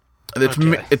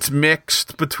 It's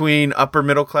mixed between upper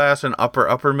middle class and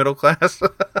upper middle class.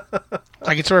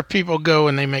 Like it's where people go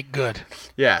when they make good.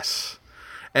 Yes.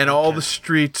 And all the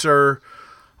streets are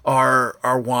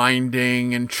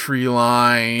winding and tree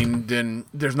lined, and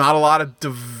there's not a lot of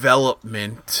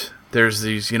development. There's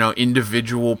these,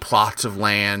 individual plots of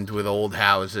land with old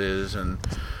houses, and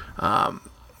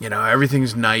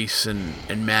everything's nice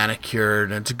and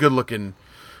manicured, and it's a good looking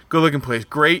place.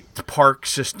 Great park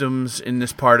systems in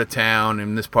this part of town,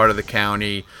 in this part of the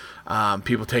county.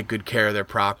 People take good care of their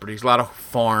properties. A lot of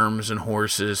farms and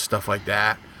horses, stuff like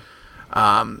that.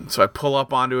 So I pull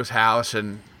up onto his house,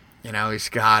 and he's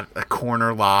got a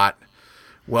corner lot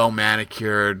well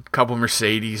manicured, couple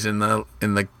Mercedes in the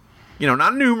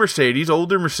not new Mercedes,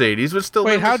 older Mercedes, but still.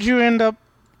 Wait, how'd you end up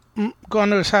going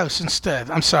to his house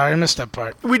instead? I'm sorry, I missed that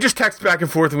part. We just text back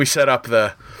and forth, and we set up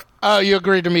the. Oh, you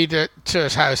agreed to meet to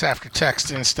his house after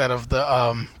texting instead of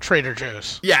the Trader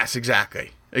Joe's. Yes,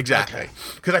 exactly.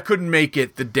 Because I couldn't make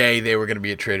it the day they were going to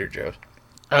be at Trader Joe's.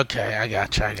 Okay, I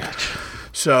gotcha.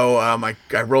 So I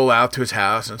roll out to his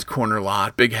house, and it's corner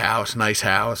lot, big house, nice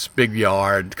house, big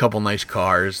yard, a couple nice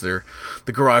cars. The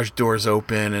garage door's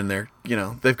open, and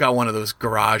they've got one of those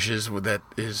garages that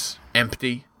is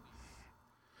empty.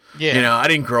 Yeah. I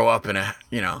didn't grow up in a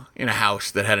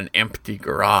house that had an empty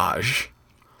garage.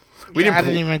 I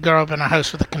didn't even grow up in a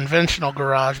house with a conventional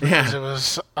garage because it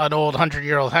was an old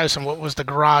 100-year-old house, and what was the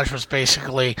garage was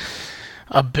basically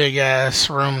a big-ass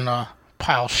room to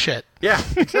pile shit. Yeah,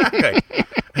 exactly.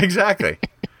 Exactly.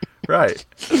 Right.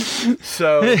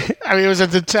 So... I mean, it was a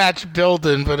detached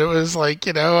building, but it was like,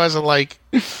 it wasn't like...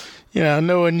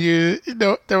 no one knew...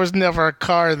 there was never a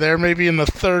car there. Maybe in the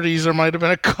 30s there might have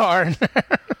been a car in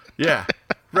there. Yeah.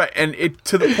 Right. And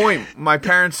to the point, my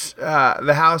parents...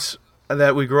 the house...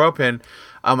 that we grew up in,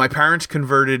 my parents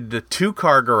converted the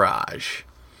 2-car garage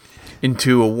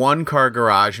into a 1-car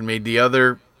garage and made the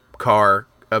other part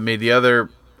of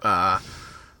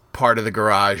the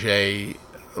garage a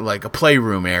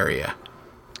playroom area.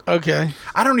 Okay.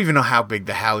 I don't even know how big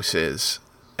the house is.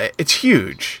 It's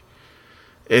huge.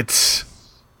 It's,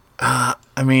 I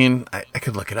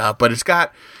could look it up, but it's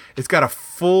got a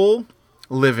full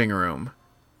living room,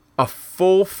 a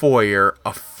full foyer,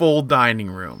 a full dining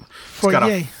room. It's got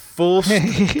a full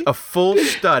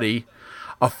study,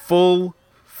 a full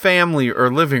family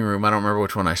or living room. I don't remember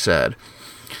which one I said.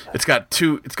 It's got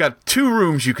two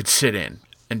rooms you could sit in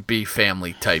and be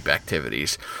family type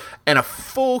activities, and a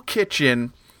full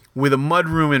kitchen with a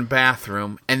mudroom and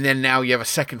bathroom. And then now you have a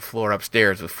second floor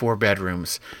upstairs with 4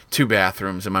 bedrooms, 2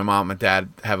 bathrooms, and my mom and dad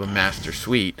have a master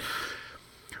suite.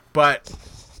 But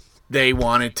they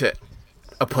wanted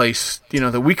a place,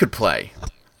 that we could play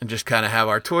and just kind of have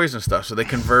our toys and stuff. So they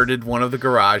converted one of the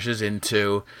garages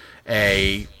into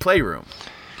a playroom.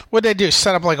 What'd they do?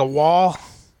 Set up like a wall?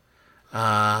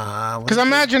 Because I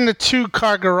imagine the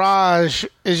 2-car garage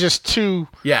is just two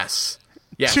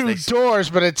doors,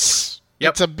 but it's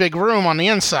a big room on the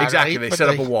inside. Exactly. Right? They set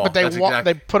up a wall. But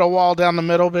they put a wall down the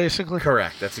middle, basically?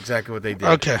 Correct. That's exactly what they did.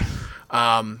 Okay.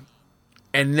 And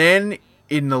then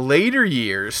in the later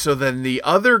years, so then the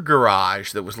other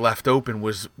garage that was left open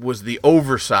was the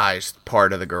oversized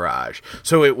part of the garage.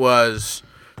 So it was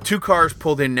 2 cars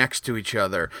pulled in next to each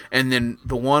other, and then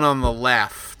the one on the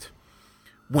left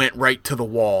went right to the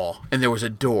wall, and there was a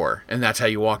door, and that's how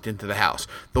you walked into the house.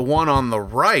 The one on the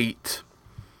right,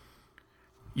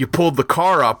 you pulled the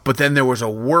car up, but then there was a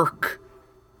work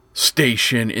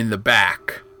station in the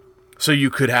back, so you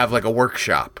could have like a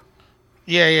workshop.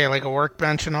 Yeah, like a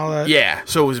workbench and all that. Yeah,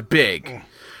 so it was big.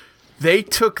 They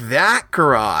took that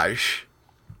garage,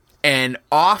 and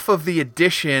off of the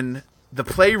addition, the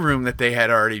playroom that they had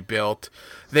already built,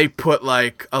 they put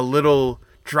like a little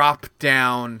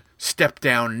drop-down,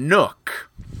 step-down nook,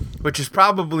 which is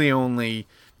probably only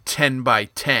 10 by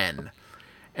 10.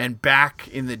 And back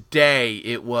in the day,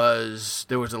 there was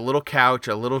a little couch,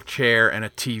 a little chair, and a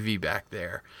TV back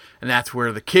there. And that's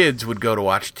where the kids would go to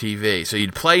watch TV. So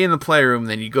you'd play in the playroom,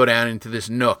 then you'd go down into this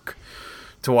nook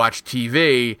to watch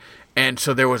TV. And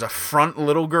so there was a front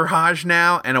little garage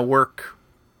now and a work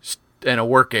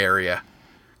area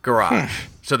garage.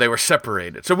 So they were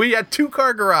separated. So we had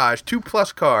 2-car garage,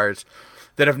 2+ cars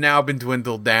that have now been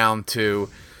dwindled down to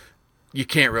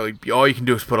all you can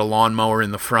do is put a lawnmower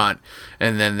in the front,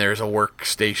 and then there's a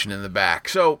workstation in the back.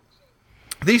 So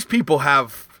these people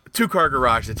have 2-car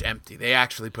garage that's empty. They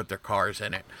actually put their cars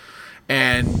in it.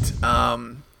 And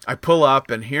I pull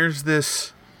up, and here's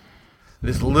this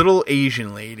little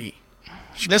Asian lady.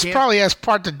 This probably has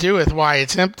part to do with why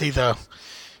it's empty, though.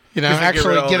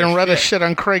 Actually getting rid of shit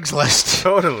on Craigslist.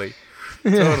 Totally.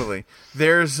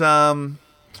 There's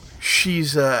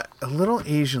she's a little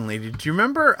Asian lady. Do you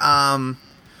remember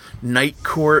Night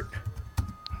Court?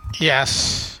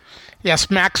 Yes,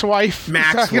 Mac's wife.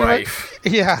 Mac's wife.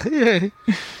 Yeah.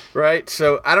 Right?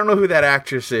 So, I don't know who that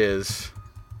actress is.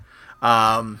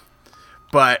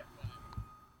 But,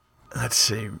 let's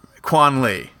see. Quan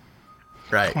Lee.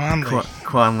 Right.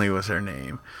 Quan Lee was her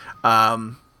name.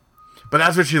 But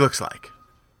that's what she looks like.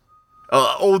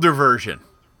 Older version.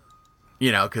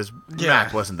 Because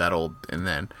Mac wasn't that old and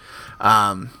then.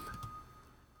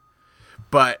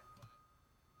 But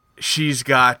she's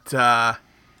got,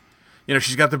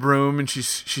 she's got the broom and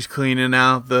she's cleaning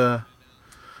out the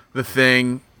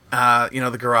thing.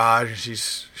 the garage, and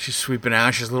she's sweeping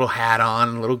out. She has a little hat on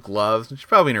and little gloves, and she's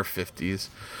probably in her 50s.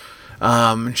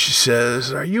 And she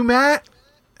says, "Are you Matt?"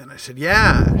 And I said,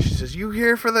 "Yeah." She says, "You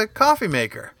here for the coffee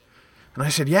maker?" And I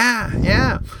said,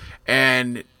 "Yeah."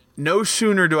 And no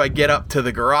sooner do I get up to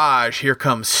the garage, here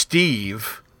comes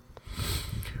Steve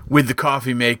with the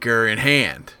coffee maker in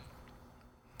hand.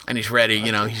 And he's ready,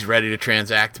 he's ready to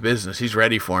transact business. He's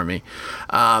ready for me.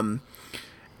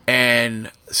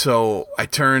 And so I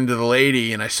turned to the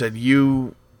lady and I said,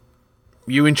 You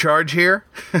in charge here?"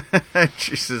 And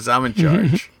she says, "I'm in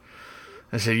charge."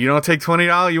 I said, "You don't take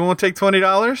 $20? You won't take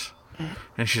 $20?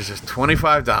 And she says,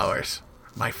 $25.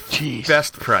 My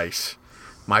best price.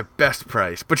 My best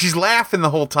price." But she's laughing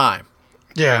the whole time.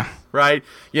 Yeah. Right?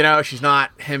 She's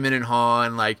not hemming and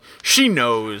hawing. Like, she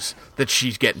knows that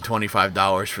she's getting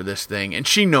 $25 for this thing, and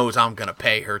she knows I'm going to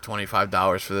pay her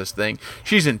 $25 for this thing.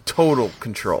 She's in total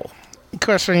control. Of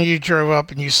course, when you drove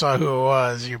up and you saw who it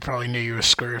was, you probably knew you were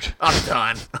screwed.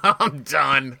 I'm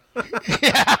done.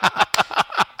 Yeah.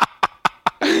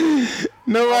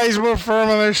 Nobody's more firm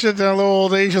on their shit than a little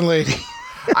old Asian lady.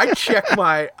 I check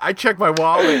my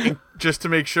wallet just to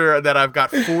make sure that I've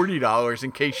got $40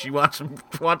 in case she wants me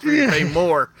to pay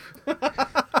more.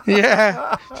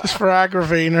 Yeah, just for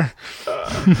aggravating her.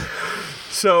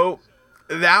 So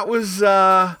that was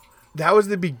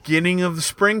the beginning of the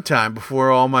springtime before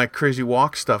all my crazy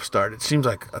walk stuff started. Seems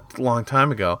like a long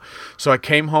time ago. So I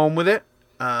came home with it.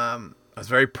 I was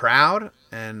very proud,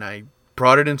 and I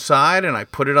brought it inside and I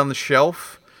put it on the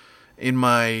shelf in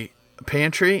my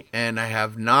pantry, and I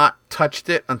have not touched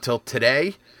it until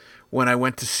today when I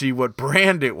went to see what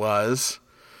brand it was,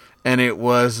 and it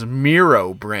was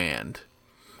Miro brand,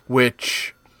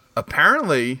 which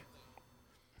apparently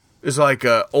is like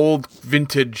a old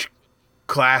vintage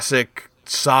classic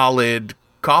solid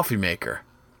coffee maker.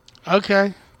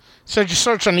 Okay. So did you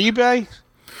search on eBay?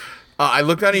 I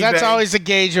looked on eBay. That's always a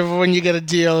gauge of when you get a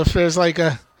deal. If there's like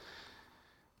a,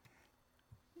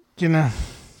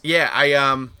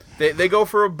 Yeah, they go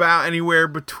for about anywhere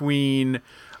between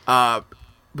 25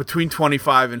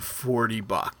 and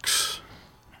 $40.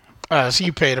 So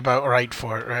you paid about right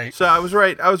for it, right? So I was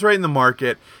right in the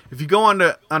market. If you go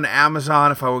on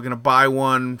Amazon, if I were going to buy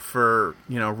one for,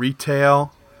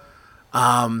 retail,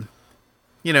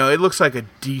 it looks like a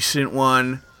decent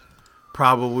one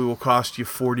probably will cost you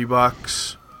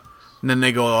 $40. And then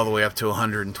they go all the way up to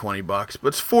 $120. But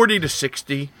it's 40 to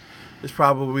 60 is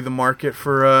probably the market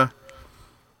for a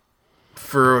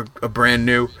brand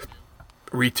new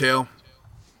retail.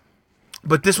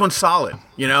 But this one's solid,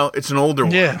 it's an older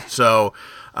one. So,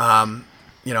 I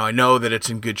know that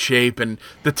it's in good shape, and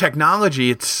the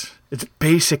technology, it's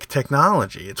basic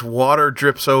technology. It's water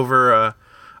drips over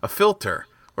a filter,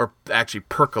 or actually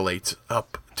percolates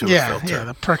up to a filter. Yeah,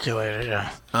 the percolator, yeah.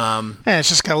 And it's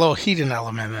just got a little heating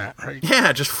element in that, right?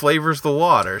 Yeah, it just flavors the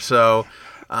water. So,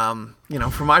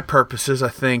 for my purposes, I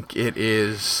think it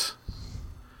is,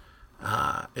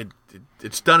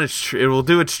 it's done it will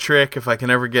do its trick if I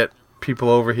can ever get people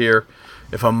over here.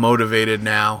 If I'm motivated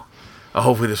now,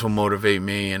 hopefully this will motivate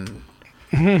me and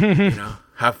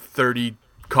have 30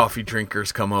 coffee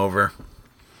drinkers come over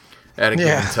at a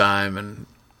given time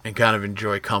and kind of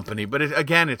enjoy company. But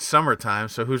it's summertime,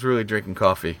 so who's really drinking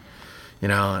coffee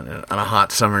on a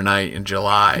hot summer night in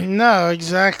July? No,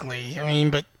 exactly. I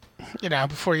mean, but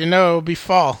before you know, it'll be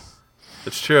fall.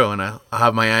 That's true, and I'll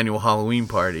have my annual Halloween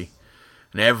party,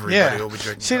 and everybody will be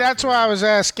drinking See, coffee. that's why I was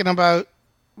asking about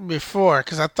before,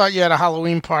 because I thought you had a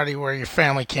Halloween party where your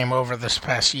family came over this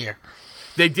past year.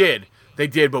 They did,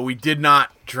 but we did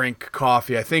not drink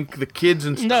coffee. I think the kids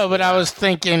and stuff. No, but I was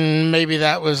thinking maybe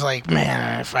that was like,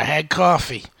 man, if I had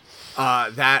coffee.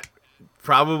 That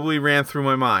probably ran through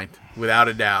my mind, without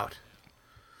a doubt.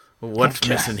 What's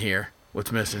missing here?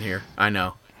 I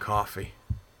know. Coffee.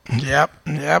 Yep.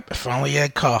 If only you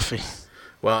had coffee.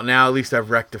 Well, now at least I've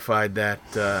rectified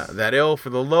that ill for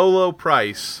the low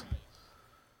price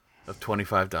of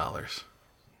 $25.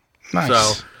 Nice.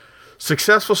 So,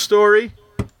 successful story,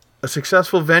 a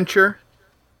successful venture,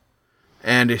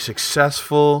 and a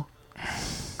successful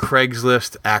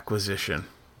Craigslist acquisition.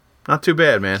 Not too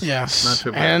bad, man. Yes. Not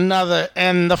too bad.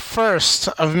 And the first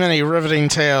of many riveting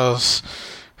tales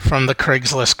from the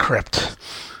Craigslist crypt.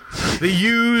 The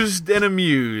Used and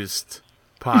Amused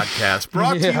podcast,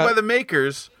 brought to you by the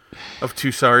makers of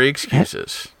Two Sorry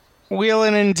Excuses.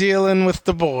 Wheeling and dealing with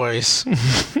the boys.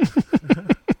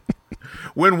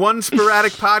 When one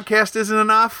sporadic podcast isn't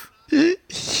enough,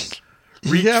 reach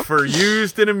for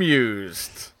Used and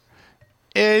Amused.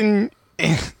 And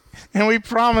And we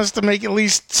promised to make at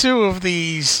least 2 of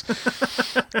these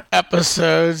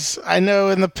episodes. I know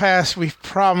in the past we've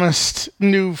promised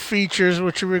new features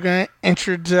which we were going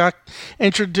to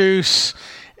introduce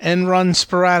and run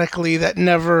sporadically that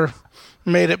never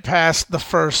made it past the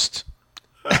first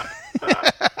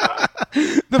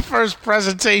the first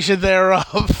presentation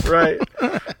thereof. Right.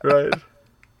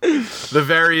 The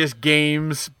various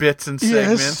games, bits, and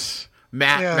segments. Yes.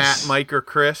 Matt, Mike, or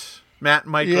Chris. Matt,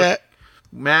 Mike,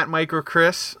 or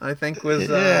Chris, I think was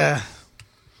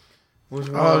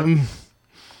one.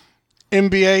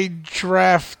 NBA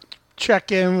draft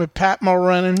check-in with Pat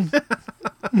Mulrennan.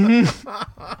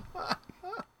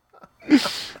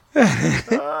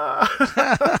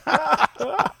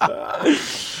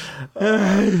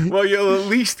 Well, you'll at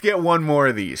least get one more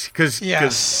of these because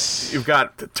you've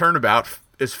got the Turnabout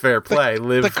is fair play.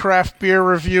 The craft beer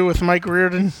review with Mike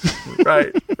Reardon.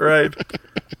 Right.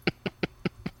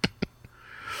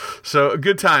 So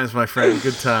good times, my friend.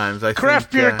 Good times.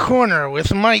 Craft Beer Corner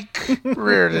with Mike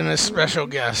Reardon as special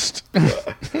guest.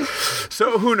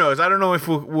 So who knows? I don't know if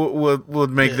we'll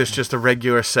make this just a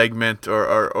regular segment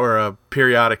or a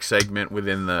periodic segment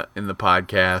within the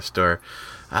podcast, or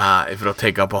if it'll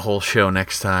take up a whole show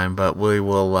next time. But we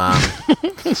will.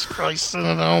 He's probably sitting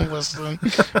at home listening.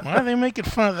 Why are they making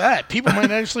fun of that? People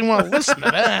might actually want to listen to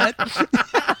that.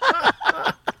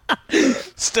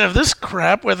 Instead of this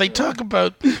crap where they talk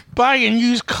about buying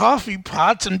used coffee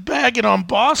pots and bagging on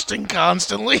Boston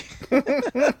constantly.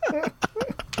 I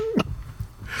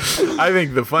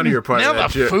think the funnier part now of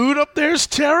that the food up there is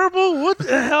terrible? What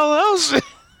the hell else?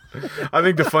 I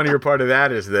think the funnier part of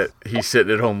that is that he's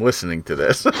sitting at home listening to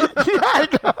this. I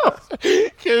know.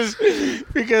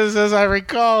 Because as I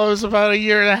recall, it was about 1.5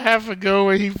 years ago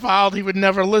when he vowed he would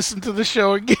never listen to the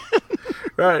show again.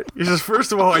 Right. He says,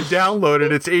 first of all, I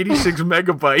downloaded it's 86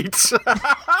 megabytes.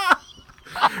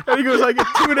 And he goes, I get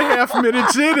 2.5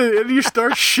 minutes in and you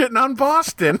start shitting on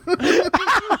Boston.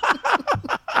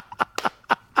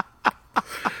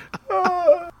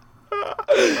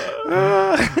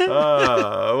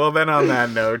 Well, then on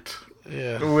that note,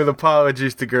 with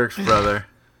apologies to Girk's brother,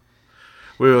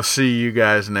 we will see you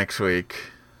guys next week.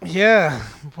 Yeah.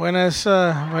 Buenas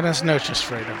noches,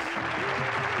 Fredo.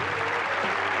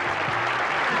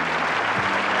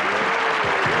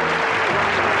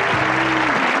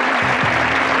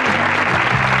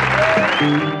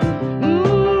 Thank you.